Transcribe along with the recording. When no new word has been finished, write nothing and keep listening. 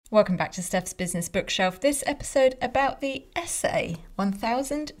Welcome back to Steph's Business Bookshelf. This episode about the essay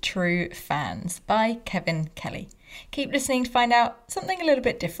 1000 True Fans by Kevin Kelly. Keep listening to find out something a little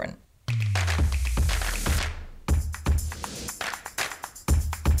bit different.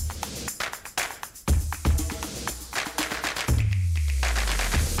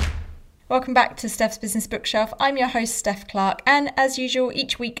 Welcome back to Steph's Business Bookshelf. I'm your host, Steph Clark, and as usual,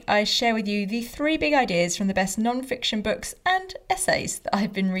 each week I share with you the 3 big ideas from the best non-fiction books and essays that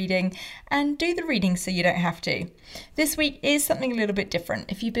I've been reading, and do the reading so you don't have to. This week is something a little bit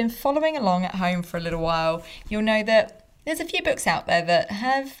different. If you've been following along at home for a little while, you'll know that there's a few books out there that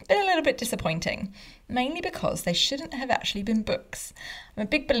have been a little bit disappointing, mainly because they shouldn't have actually been books. I'm a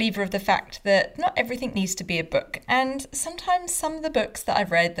big believer of the fact that not everything needs to be a book, and sometimes some of the books that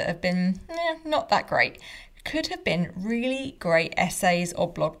I've read that have been not that great could have been really great essays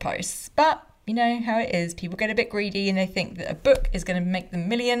or blog posts. But you know how it is, people get a bit greedy and they think that a book is going to make them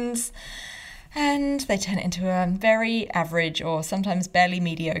millions, and they turn it into a very average or sometimes barely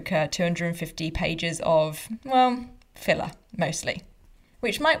mediocre 250 pages of, filler, mostly.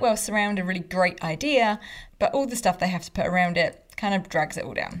 Which might well surround a really great idea, but all the stuff they have to put around it kind of drags it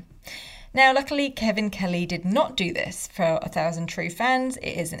all down. Now, luckily, Kevin Kelly did not do this for 1000 True Fans.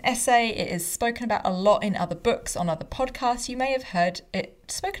 It is an essay. It is spoken about a lot in other books, on other podcasts. You may have heard it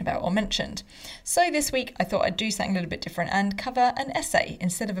spoken about or mentioned. So this week, I thought I'd do something a little bit different and cover an essay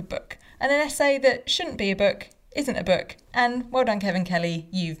instead of a book. And an essay that shouldn't be a book, isn't a book. And well done, Kevin Kelly,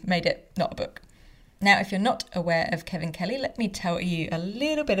 you've made it not a book. Now, if you're not aware of Kevin Kelly, let me tell you a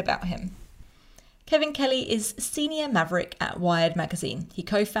little bit about him. Kevin Kelly is senior maverick at Wired magazine. He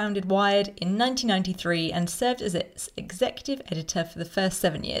co-founded Wired in 1993 and served as its executive editor for the first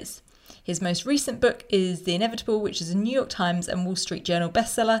 7 years. His most recent book is The Inevitable, which is a New York Times and Wall Street Journal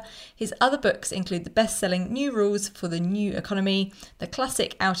bestseller. His other books include the best-selling New Rules for the New Economy, the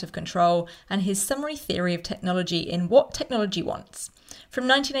classic Out of Control, and his summary theory of technology in What Technology Wants. From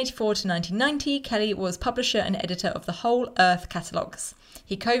 1984 to 1990, Kelly was publisher and editor of the Whole Earth catalogues.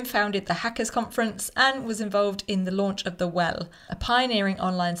 He co-founded the Hackers Conference and was involved in the launch of The Well, a pioneering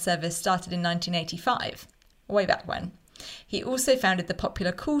online service started in 1985, way back when. He also founded the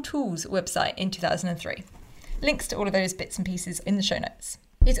popular Cool Tools website in 2003. Links to all of those bits and pieces in the show notes.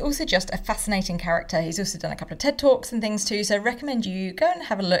 He's also just a fascinating character. He's also done a couple of TED Talks and things too, so I recommend you go and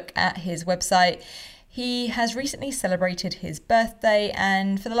have a look at his website. He has recently celebrated his birthday,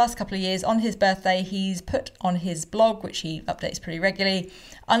 and for the last couple of years on his birthday, he's put on his blog, which he updates pretty regularly,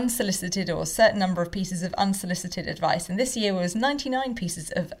 unsolicited or a certain number of pieces of unsolicited advice. And this year was 99 pieces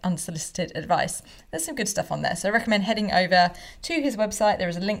of unsolicited advice. There's some good stuff on there. So I recommend heading over to his website. There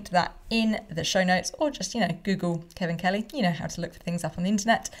is a link to that in the show notes, or just, Google Kevin Kelly. You know how to look for things up on the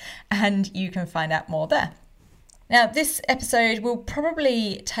internet, and you can find out more there. Now, this episode will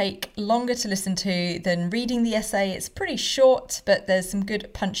probably take longer to listen to than reading the essay. It's pretty short, but there's some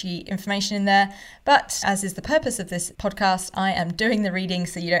good punchy information in there. But as is the purpose of this podcast, I am doing the reading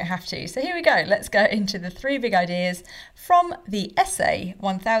so you don't have to. So here we go. Let's go into the 3 big ideas from the essay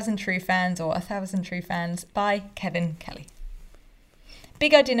 1000 True Fans or 1000 True Fans by Kevin Kelly.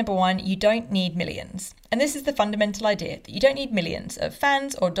 Big idea number 1, you don't need millions. And this is the fundamental idea, that you don't need millions of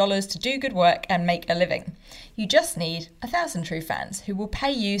fans or dollars to do good work and make a living. You just need 1000 true fans who will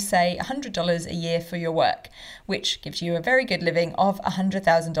pay you, say, $100 a year for your work, which gives you a very good living of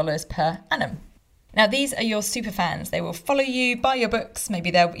 $100,000 per annum. Now, these are your super fans. They will follow you, buy your books, maybe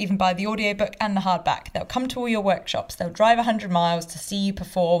they'll even buy the audiobook and the hardback. They'll come to all your workshops. They'll drive 100 miles to see you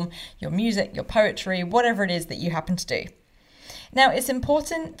perform your music, your poetry, whatever it is that you happen to do. Now, it's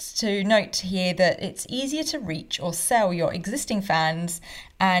important to note here that it's easier to reach or sell your existing fans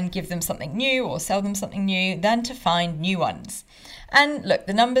and give them something new or sell them something new than to find new ones. And look,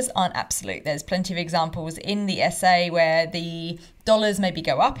 the numbers aren't absolute. There's plenty of examples in the essay where the dollars maybe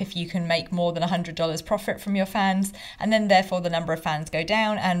go up if you can make more than $100 profit from your fans, and then therefore the number of fans go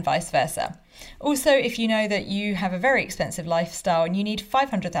down and vice versa. Also, if you know that you have a very expensive lifestyle and you need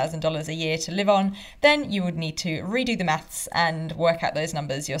 $500,000 a year to live on, then you would need to redo the maths and work out those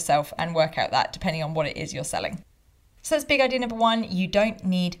numbers yourself and work out that depending on what it is you're selling. So that's big idea number 1, you don't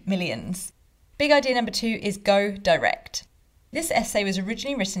need millions. Big idea number 2 is go direct. This essay was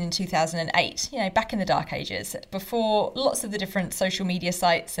originally written in 2008, back in the dark ages, before lots of the different social media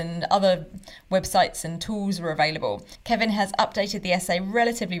sites and other websites and tools were available. Kevin has updated the essay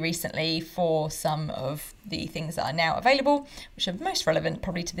relatively recently for some of the things that are now available, which are most relevant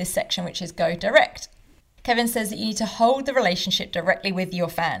probably to this section, which is go direct. Kevin says that you need to hold the relationship directly with your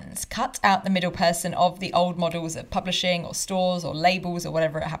fans. Cut out the middle person of the old models of publishing or stores or labels or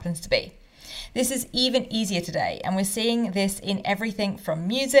whatever it happens to be. This is even easier today, and we're seeing this in everything from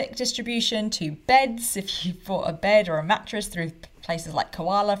music distribution to beds. If you bought a bed or a mattress through places like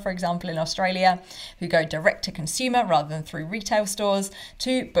Koala, for example, in Australia, who go direct to consumer rather than through retail stores,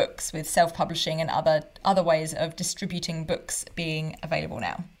 to books with self-publishing and other ways of distributing books being available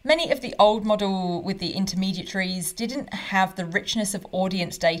now. Many of the old model with the intermediaries didn't have the richness of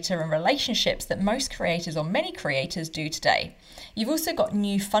audience data and relationships that most creators or many creators do today. You've also got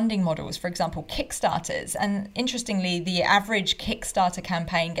new funding models, for example, Kickstarters. And interestingly, the average Kickstarter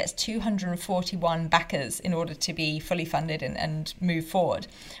campaign gets 241 backers in order to be fully funded and move forward,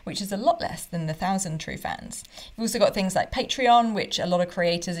 which is a lot less than the 1,000 true fans. You've also got things like Patreon, which a lot of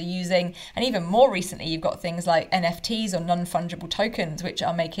creators are using. And even more recently, you've got things like NFTs or non-fungible tokens, which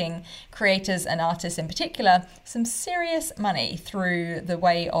are making creators and artists in particular some serious money through the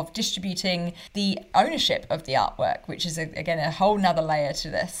way of distributing the ownership of the artwork, which is, again, a whole nother layer to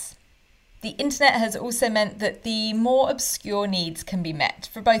this. The internet has also meant that the more obscure needs can be met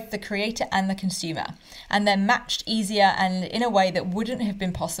for both the creator and the consumer, and they're matched easier and in a way that wouldn't have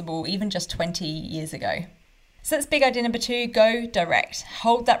been possible even just 20 years ago. So that's big idea number 2, go direct.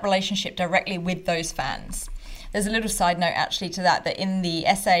 Hold that relationship directly with those fans. There's a little side note actually to that in the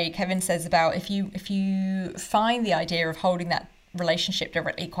essay Kevin says about if you find the idea of holding that relationship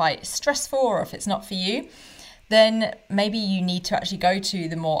directly quite stressful, or if it's not for you, then maybe you need to actually go to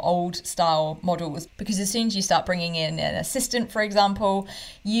the more old style models, because as soon as you start bringing in an assistant, for example,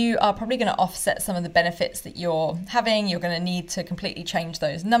 you are probably going to offset some of the benefits that you're having. You're going to need to completely change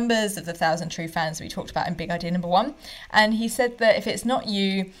those numbers of the 1,000 true fans we talked about in big idea number 1. And he said that if it's not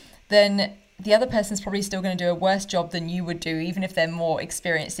you, then the other person's probably still going to do a worse job than you would do, even if they're more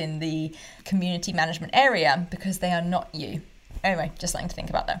experienced in the community management area, because they are not you. Anyway, just something to think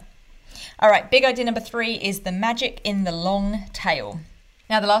about there. All right, big idea number 3 is the magic in the long tail.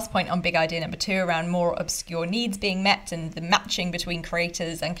 Now, the last point on big idea number 2 around more obscure needs being met and the matching between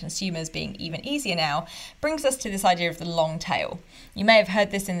creators and consumers being even easier now brings us to this idea of the long tail. You may have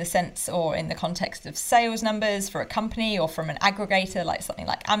heard this in the sense or in the context of sales numbers for a company or from an aggregator like something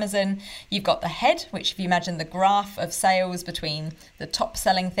like Amazon. You've got the head, which if you imagine the graph of sales between the top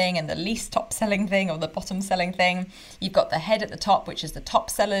selling thing and the least top selling thing or the bottom selling thing, you've got the head at the top, which is the top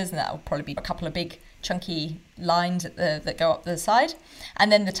sellers, and that will probably be a couple of big chunky lines that go up the side,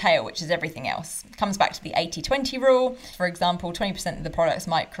 and then the tail, which is everything else. It comes back to the 80-20 rule. For example, 20% of the products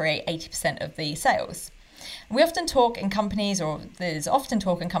might create 80% of the sales. We often talk in companies, or there's often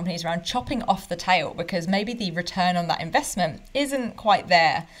talk in companies around chopping off the tail, because maybe the return on that investment isn't quite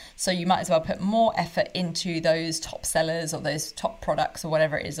there. So you might as well put more effort into those top sellers or those top products or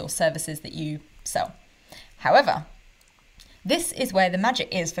whatever it is, or services that you sell. However, this is where the magic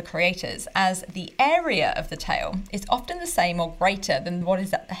is for creators, as the area of the tail is often the same or greater than what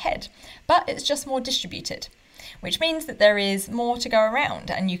is at the head, but it's just more distributed, which means that there is more to go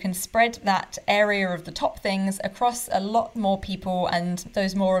around, and you can spread that area of the top things across a lot more people and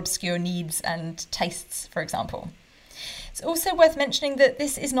those more obscure needs and tastes, for example. It's also worth mentioning that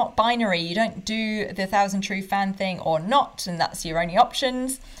this is not binary. You don't do the 1,000 true fan thing or not, and that's your only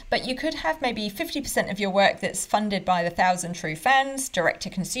options. But you could have maybe 50% of your work that's funded by the 1,000 true fans, direct to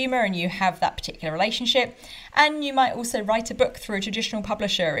consumer, and you have that particular relationship. And you might also write a book through a traditional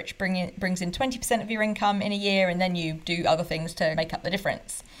publisher, which brings in 20% of your income in a year, and then you do other things to make up the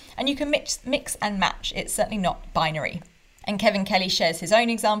difference. And you can mix and match. It's certainly not binary. And Kevin Kelly shares his own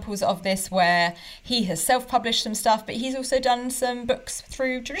examples of this, where he has self-published some stuff, but he's also done some books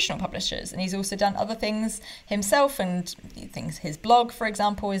through traditional publishers, and he's also done other things himself, and things. His blog, for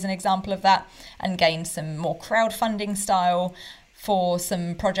example, is an example of that, and gained some more crowdfunding style for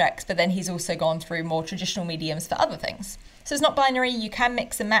some projects, but then he's also gone through more traditional mediums for other things. So it's not binary. You can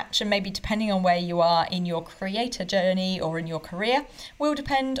mix and match, and maybe depending on where you are in your creator journey or in your career will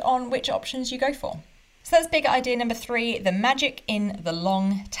depend on which options you go for. So that's big idea number 3, the magic in the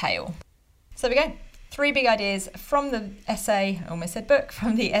long tail. So there we go. 3 big ideas from the essay, I almost said book,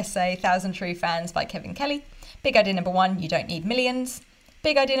 from the essay 1,000 True Fans by Kevin Kelly. Big idea number 1, you don't need millions.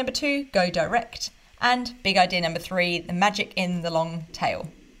 Big idea number 2, go direct. And big idea number 3, the magic in the long tail.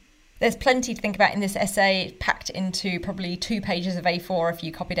 There's plenty to think about in this essay, packed into probably 2 pages of A4 if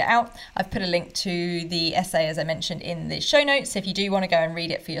you copied it out. I've put a link to the essay, as I mentioned, in the show notes. If you do want to go and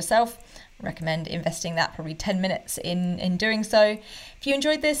read it for yourself, I recommend investing that probably 10 minutes in doing so. If you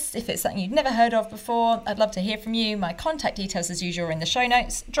enjoyed this, if it's something you'd never heard of before, I'd love to hear from you. My contact details, as usual, are in the show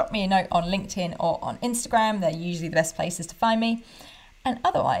notes. Drop me a note on LinkedIn or on Instagram. They're usually the best places to find me. And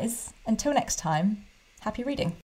otherwise, until next time, happy reading.